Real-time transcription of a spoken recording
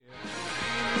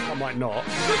I might not.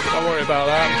 Don't worry about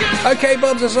that. Okay,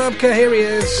 Bubs Azubka, here he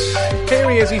is. Here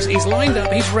he is. He's lined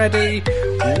up. He's ready.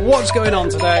 What's going on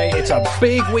today? It's a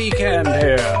big weekend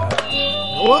here.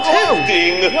 What?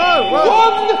 Testing. Whoa.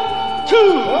 1, 2.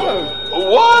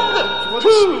 1,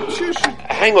 2.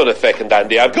 Hang on a second,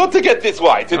 Andy. I've got to get this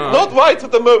right. It's not right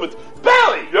at the moment.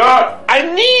 Barry! Yeah? I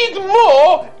need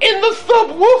more in the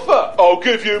subwoofer. I'll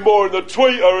give you more in the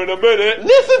tweeter in a minute.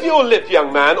 Lift of your lip,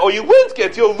 young man, or you won't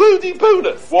get your roadie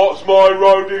bonus. What's my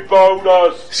roadie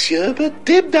bonus? Sherbet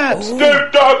dib-dabs.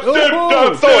 Dib-dabs,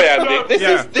 dib-dabs. Sorry, Andy.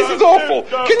 This is awful.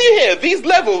 Can you hear? These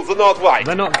levels are not right.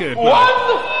 They're not good. 1, 2.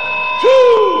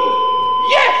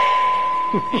 Yes!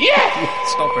 Yes!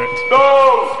 Stop it.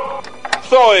 No!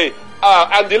 Sorry,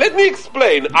 Andy, let me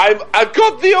explain. I've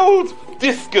got the old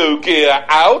disco gear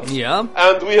out. Yeah.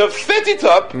 And we have set it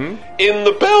up in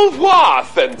the Belvoir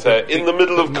Centre in the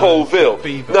middle of Colville.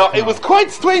 Now, it was quite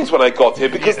strange when I got here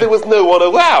because there was no one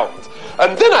around.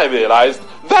 And then I realised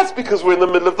that's because we're in the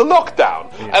middle of the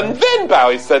lockdown. Yeah. And then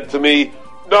Barry said to me,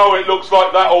 No, it looks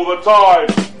like that all the time.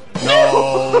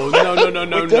 No.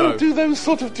 we don't do those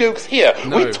sort of jokes here.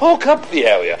 No. We talk up the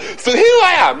area. So here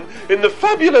I am in the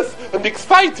fabulous and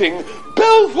exciting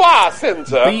Belvoir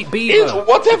Centre. Beaver.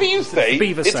 Whatever you say,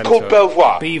 Beaver it's Centre. called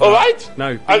Belvoir. Beaver. All right?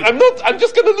 No. I'm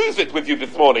just going to lose it with you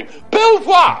this morning.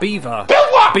 Belvoir. Beaver.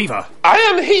 Belvoir. Beaver. I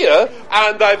am here,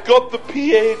 and I've got the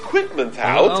PA equipment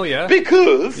out. Oh, yeah.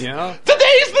 Because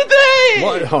today's the day.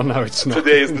 What? Oh, no, it's not.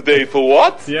 Today's the day for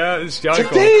what? Yeah, it's joking.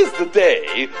 Today's the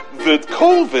day that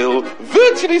Colville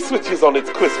virtually switches on its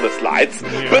Christmas lights,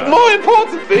 but more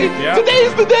importantly,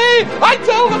 today's the day I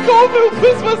tell the Colville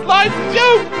Christmas lights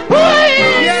joke!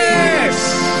 Hooray! Yes!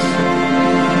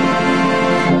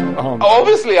 Oh, no.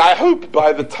 Obviously, I hope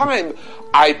by the time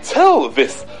I tell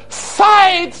this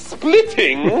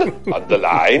side-splitting,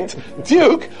 underlined,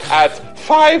 joke at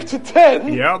 5 to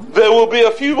 10, there will be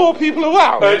a few more people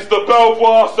around. It's the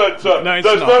Belvoir Centre. No, it's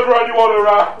There's not. never anyone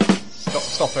around.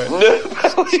 Stop it. No,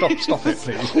 Stop it,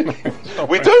 please.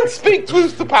 we don't speak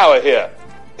truth to power here.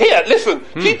 Here, listen,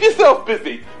 keep yourself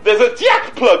busy. There's a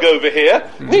jack plug over here.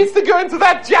 Needs to go into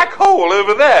that jack hole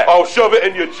over there. I'll shove it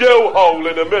in your Joe hole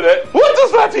in a minute. What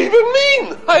does that even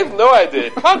mean? I have no idea.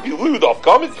 It can't be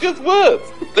Rudolph.com, it's just words.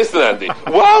 Listen, Andy,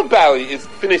 while Barry is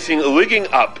finishing rigging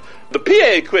up the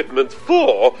PA equipment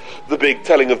for the big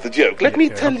telling of the joke, let me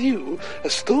tell you a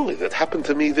story that happened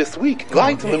to me this week,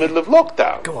 right in the middle of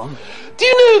lockdown. Go on. Do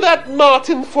you know that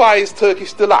Martin Fry's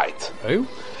Turkish Delight? Who?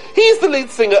 He's the lead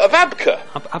singer of ABBA.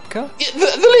 Abka?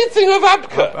 The lead singer of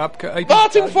ABBA. Abka.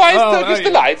 Martin Fry's Turkish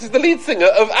Delight is the lead singer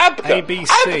of ABBA. ABC.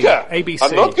 ABBA. ABC.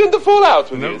 I'm not going to fall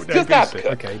out with No, you. It's just ABC.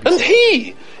 ABBA. Okay, ABC. And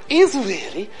he is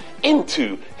really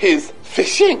into his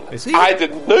fishing. Is he? I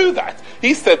didn't know that.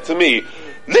 He said to me,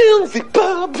 Lindsay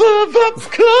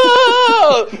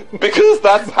Babababka, because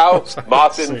that's how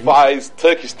Martin Fry's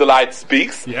Turkish Delight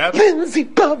speaks. Yep. Lindsay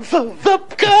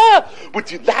Babababka,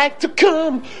 would you like to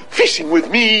come fishing with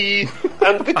me?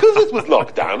 And because it was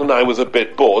lockdown and I was a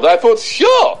bit bored, I thought,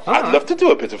 sure, I'd love to do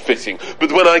a bit of fishing.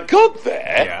 But when I got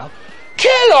there,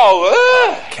 Quelle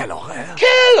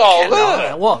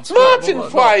horreur! What? Martin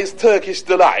Fry's Turkish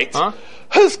Delight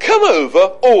has come over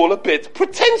all a bit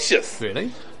pretentious.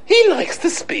 Really? He likes to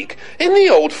speak in the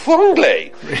old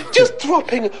franglais, just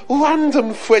dropping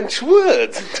random French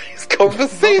words into his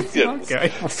conversations.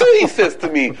 Okay. So he says to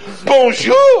me,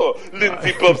 Bonjour,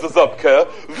 Lindsay Bobzazopka,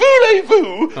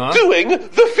 voulez-vous doing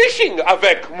the fishing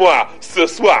avec moi ce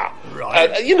soir?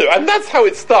 Right. And that's how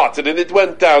it started, and it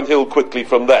went downhill quickly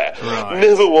from there. Right.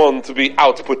 Never one to be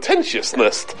out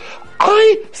pretentiousness.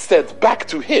 I said back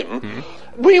to him,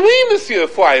 Oui, oui, Monsieur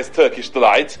Fry's Turkish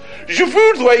Delight. Je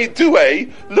voudrais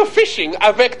douer le fishing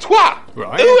avec toi.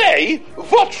 Right. Oué,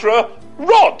 votre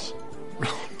rod.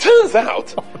 Turns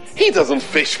out, he doesn't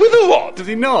fish with a rod. Does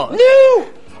he not? No!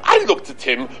 I looked at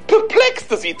him,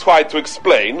 perplexed as he tried to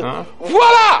explain.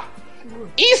 Voila!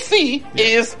 Ici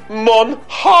is mon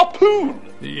harpoon.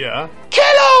 Yeah. Quelle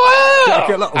horreur!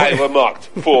 Quelle horreur. I remarked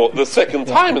for the second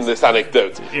time in this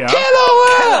anecdote. Yeah. Quelle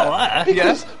horreur! Quelle horreur,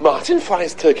 Because Martin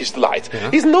Fry's Turkish Delight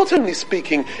is not only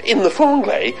speaking in the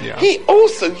franglais, Yeah. he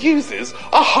also uses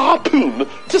a harpoon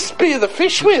to spear the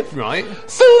fish with. Right.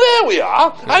 So there we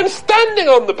are. I'm standing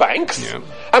on the banks. Yeah.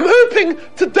 I'm hoping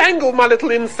to dangle my little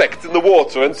insect in the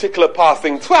water and tickle a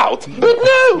passing trout. But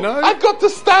no! I've got to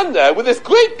stand there with this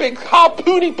great big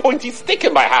harpoony pointy stick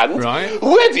in my hand,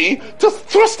 ready to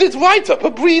thrust it right up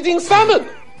a breeding salmon.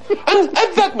 And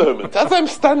at that moment, as I'm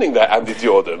standing there, Andy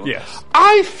Jordan,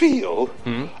 I feel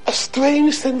a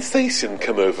strange sensation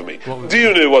come over me. Do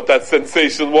you know what that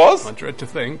sensation was? I dread to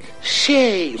think.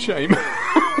 Shame. Shame.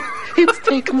 It's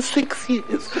taken 6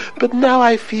 years, but now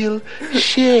I feel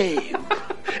shame.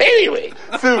 Anyway,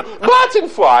 so Martin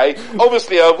Fry,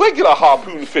 obviously a regular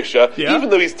harpoon fisher, even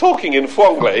though he's talking in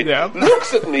Franglais,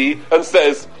 looks at me and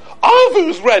says, "Are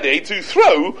those ready to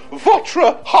throw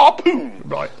votre harpoon?"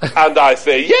 Right. And I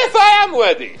say, "Yes, I am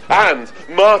ready." And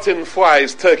Martin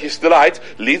Fry's Turkish Delight,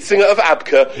 lead singer of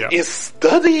ABKA, is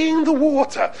studying the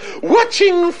water,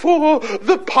 watching for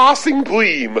the passing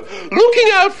bream,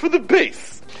 looking out for the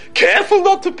base, careful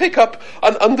not to pick up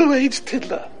an underage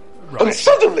tiddler. Right. And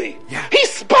suddenly, he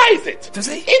spies it. Does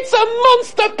he? It's a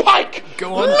monster pike,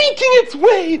 Go on. making its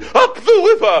way up the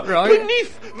river,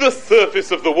 beneath the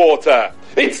surface of the water.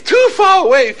 It's too far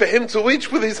away for him to reach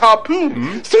with his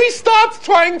harpoon, so he starts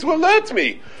trying to alert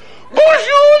me.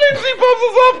 "Bonjour, Lindsay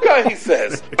Bobzazopka," he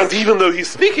says. And even though he's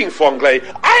speaking Franglais,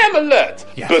 I am alert,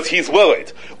 but he's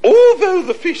worried. Although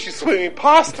the fish is swimming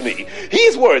past me,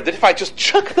 he's worried that if I just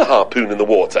chuck the harpoon in the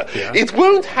water, it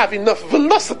won't have enough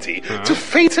velocity to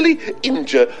fatally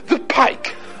injure the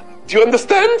pike. Do you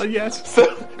understand? Yes.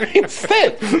 So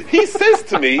instead, he says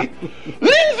to me,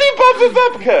 "Lindsay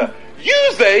Bobzazopka,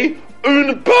 use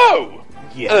un bow."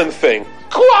 And I'm saying,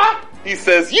 "Quoi?" He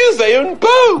says, "Use un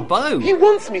bow." Bow? He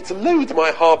wants me to load my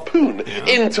harpoon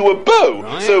into a bow.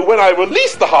 Right. So when I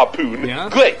release the harpoon,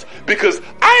 great, because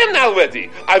I am now ready.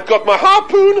 I've got my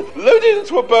harpoon loaded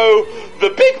into a bow.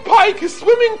 The big pike is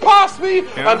swimming past me,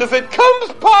 and as it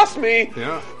comes past me,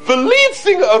 the lead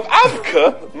singer of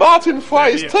ABKA, Martin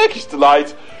Fry's Turkish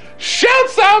Delight,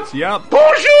 shouts out,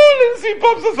 "Bonjour, Lindsay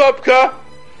Bobzazopka.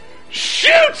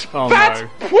 Shoot that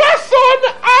poisson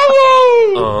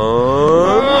arrow!"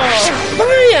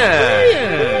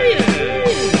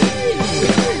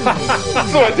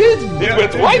 So I did. It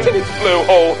went right in its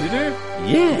blowhole. You do?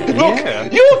 Look,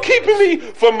 you're keeping me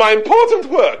from my important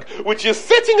work, which is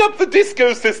setting up the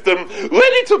disco system,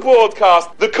 ready to broadcast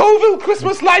the Colville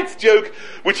Christmas Lights joke,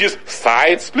 which is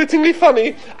side-splittingly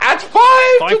funny, at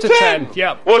 5 to 10.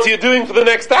 What are you doing for the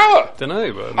next hour?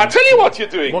 Dunno, but... I tell you what you're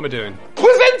doing. What am I doing?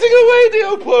 Presenting a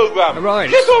radio programme. Right.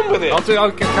 Get on with it.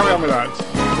 I'll carry on with that.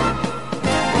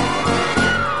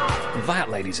 That,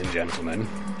 ladies and gentlemen,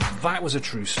 that was a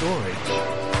true story.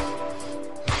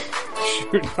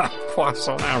 Shoot that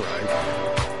poisson arrow.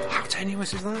 How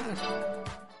tenuous is that?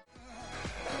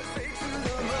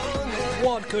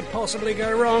 What could possibly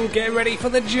go wrong? Get ready for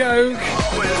the joke.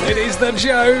 It is the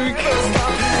joke.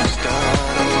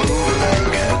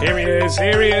 Here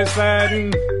he is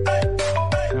then.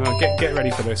 Get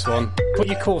ready for this one. Put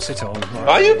your corset on. Right.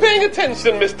 Are you paying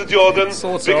attention, Mr. Jordan?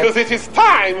 Sort of. Because it is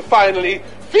time, finally,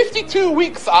 52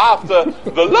 weeks after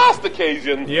the last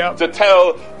occasion, to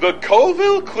tell the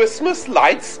Colville Christmas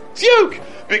Lights joke.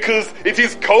 Because it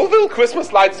is Colville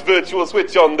Christmas Lights Virtual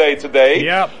Switch On Day today.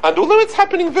 And although it's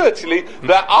happening virtually,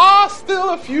 there are still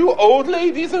a few old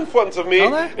ladies in front of me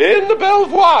in the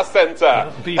Belvoir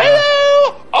Centre.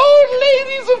 Hello, old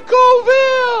ladies of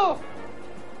Colville!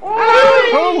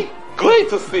 Hello! Great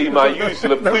to see my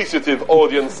usual appreciative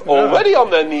audience already on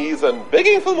their knees and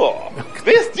begging for more.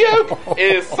 This joke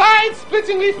is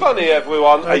side-splittingly funny,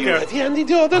 everyone. Are you ready, Andy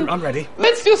Jordan? I'm ready.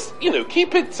 Let's just,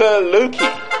 keep it low-key.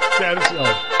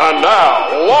 And now,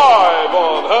 live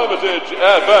on Hermitage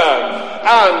FM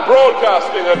and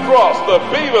broadcasting across the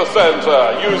Beaver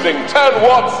Centre using 10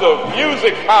 watts of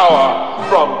music power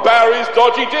from Barry's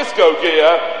Dodgy Disco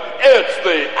Gear, it's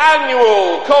the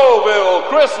annual Colville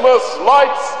Christmas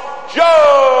Lights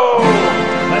Joke!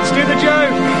 Let's do the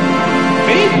joke!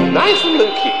 Be nice and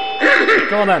low-key.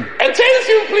 Go on then.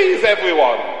 Attention please,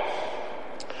 everyone.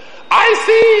 I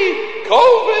see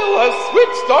Colville has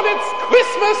switched on its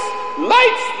Christmas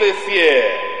lights this year.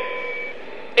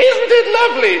 Isn't it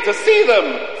lovely to see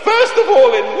them, first of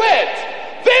all in red,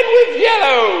 then with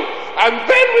yellow, and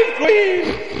then with green,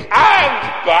 and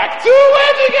back to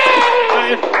red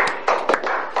again!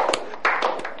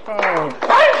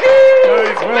 Thank you!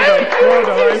 Well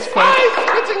done.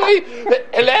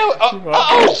 Hello?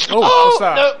 What's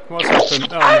that? No. What's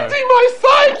happened? Andy, my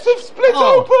sides have split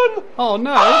open! Oh,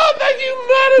 no. Oh, the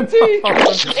humanity!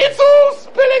 It's all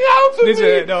spilling out of me!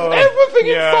 Everything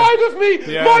inside of me!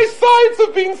 My sides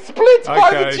have been split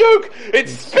by the joke!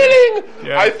 It's spilling!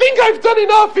 I think I've done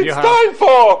enough! It's time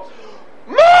for...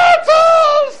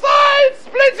 Mortal Side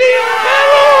Splitting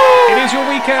Peril! It is your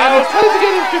weekend! And I'll tell it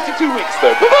again in 52 weeks,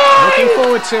 though. Bye-bye! Looking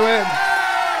forward to it.